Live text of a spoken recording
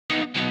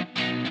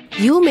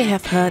You may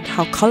have heard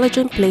how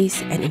collagen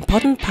plays an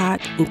important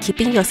part in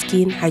keeping your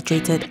skin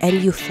hydrated and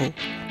youthful.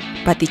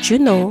 But did you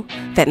know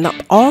that not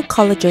all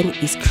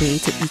collagen is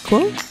created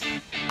equal?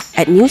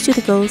 At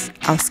Nuceuticals,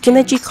 our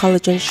Skinergy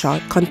Collagen Shot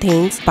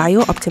contains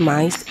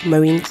bio-optimized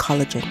marine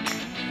collagen.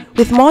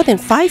 With more than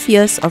 5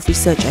 years of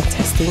research and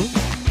testing,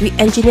 we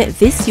engineered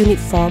this unique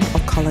form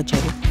of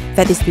collagen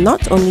that is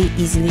not only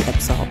easily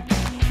absorbed,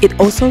 it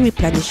also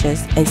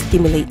replenishes and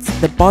stimulates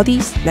the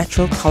body's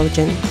natural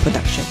collagen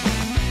production.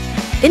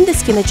 In the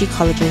Skinergy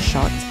Collagen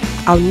Shot,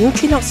 our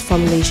Nutrinox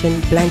formulation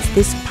blends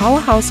this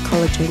powerhouse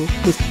collagen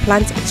with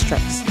plant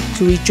extracts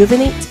to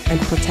rejuvenate and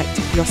protect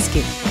your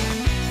skin.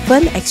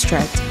 Fern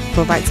extract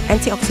provides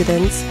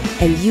antioxidants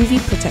and UV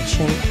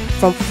protection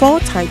from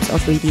 4 types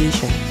of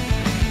radiation: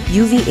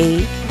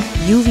 UVA,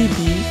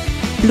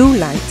 UVB, blue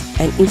light,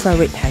 and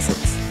infrared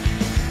hazards.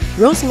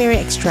 Rosemary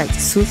extract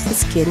soothes the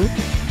skin,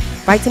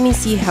 vitamin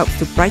C helps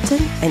to brighten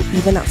and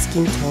even out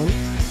skin tone,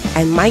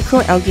 and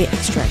microalgae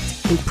extract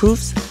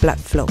improves blood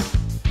flow.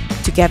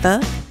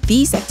 Together,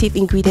 these active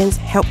ingredients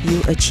help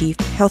you achieve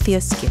healthier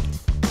skin.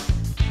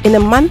 In a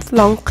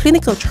month-long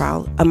clinical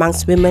trial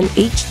amongst women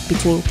aged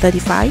between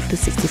 35 to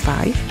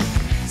 65,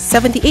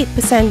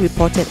 78%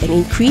 reported an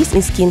increase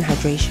in skin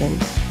hydration,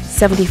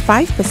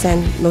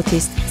 75%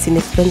 noticed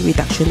significant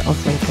reduction of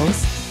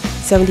wrinkles,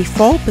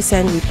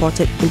 74%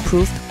 reported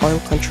improved oil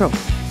control,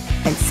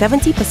 and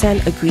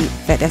 70% agreed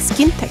that their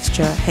skin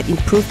texture had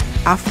improved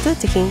after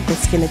taking the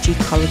Skinergy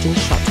Collagen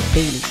Shot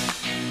daily.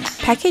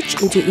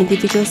 Packaged into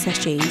individual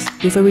sachets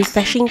with a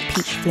refreshing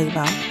peach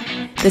flavor,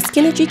 the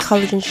Skinergy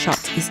Collagen Shot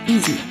is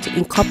easy to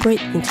incorporate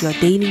into your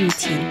daily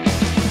routine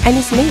and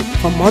is made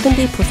for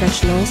modern-day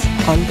professionals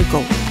on the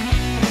go.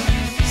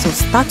 So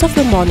start off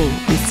the morning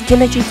with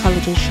Skinergy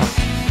Collagen Shot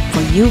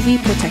for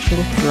UV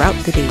protection throughout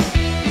the day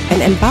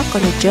and embark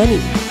on a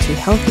journey to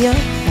healthier,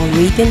 more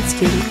radiant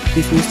skin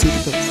with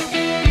Nuceuticals.